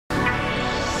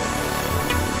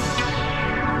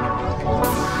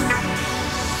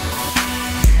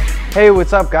Hey,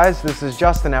 what's up guys? This is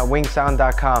Justin at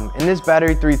WinkSound.com. In this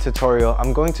battery 3 tutorial,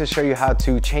 I'm going to show you how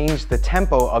to change the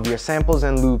tempo of your samples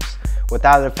and loops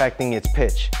without affecting its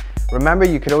pitch. Remember,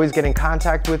 you could always get in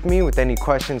contact with me with any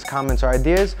questions, comments, or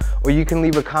ideas, or you can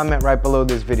leave a comment right below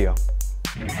this video.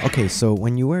 Okay, so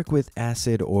when you work with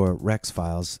ACID or REX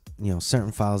files,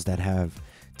 certain files that have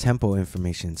tempo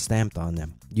information stamped on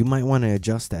them, you might want to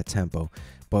adjust that tempo.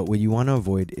 But what you want to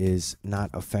avoid is not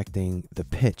affecting the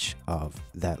pitch of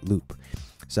that loop.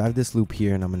 So I have this loop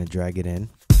here and I'm going to drag it in.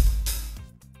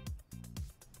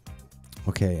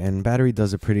 Okay, and Battery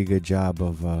does a pretty good job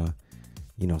of,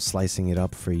 slicing it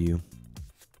up for you.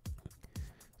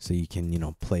 So you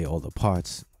can, play all the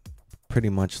parts. Pretty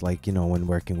much like, when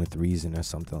working with Reason or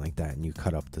something like that, and you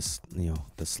cut up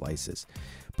the slices.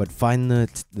 But find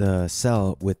the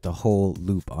cell with the whole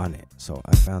loop on it. So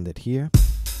I found it here.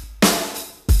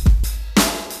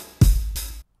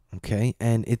 Okay,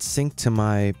 and it's synced to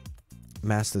my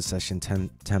master session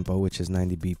tempo, which is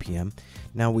 90 BPM.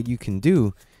 Now what you can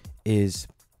do is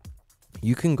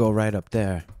you can go right up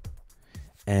there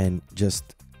and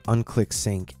just unclick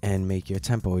sync and make your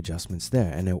tempo adjustments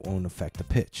there, and it won't affect the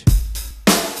pitch.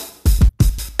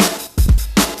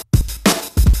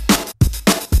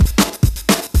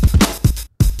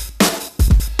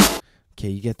 Okay,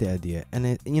 you get the idea, and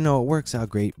it works out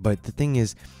great, but the thing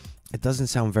is, it doesn't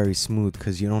sound very smooth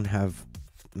because you don't have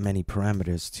many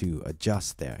parameters to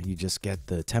adjust there. You just get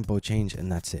the tempo change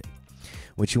and that's it.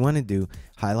 What you want to do,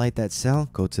 highlight that cell,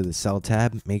 go to the cell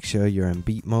tab, make sure you're in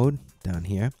beat mode down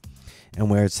here, and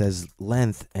where it says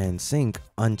length and sync,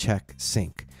 uncheck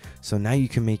sync. So now you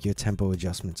can make your tempo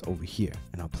adjustments over here,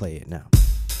 and I'll play it now.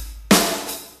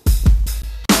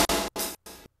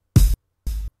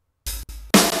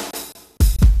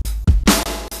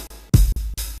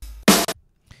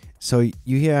 So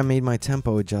you hear I made my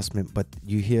tempo adjustment, but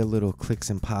you hear little clicks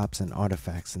and pops and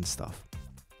artifacts and stuff.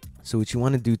 So what you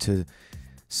want to do to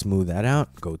smooth that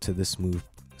out, go to the smooth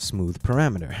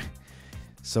parameter.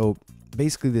 So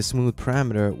basically the smooth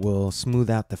parameter will smooth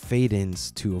out the fade-ins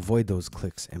to avoid those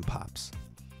clicks and pops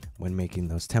when making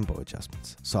those tempo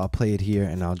adjustments. So I'll play it here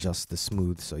and I'll adjust the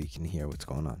smooth so you can hear what's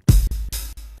going on.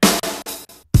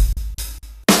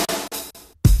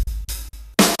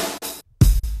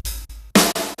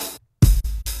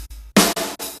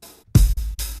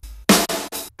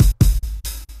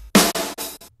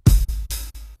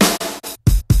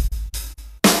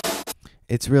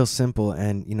 It's real simple,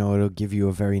 and it'll give you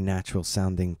a very natural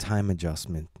sounding time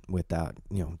adjustment without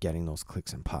getting those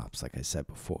clicks and pops like I said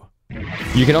before.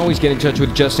 You can always get in touch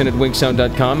with Justin at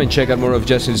WinkSound.com and check out more of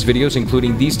Justin's videos,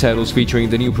 including these titles featuring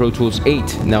the new Pro Tools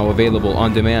 8, now available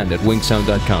on demand at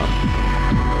WinkSound.com.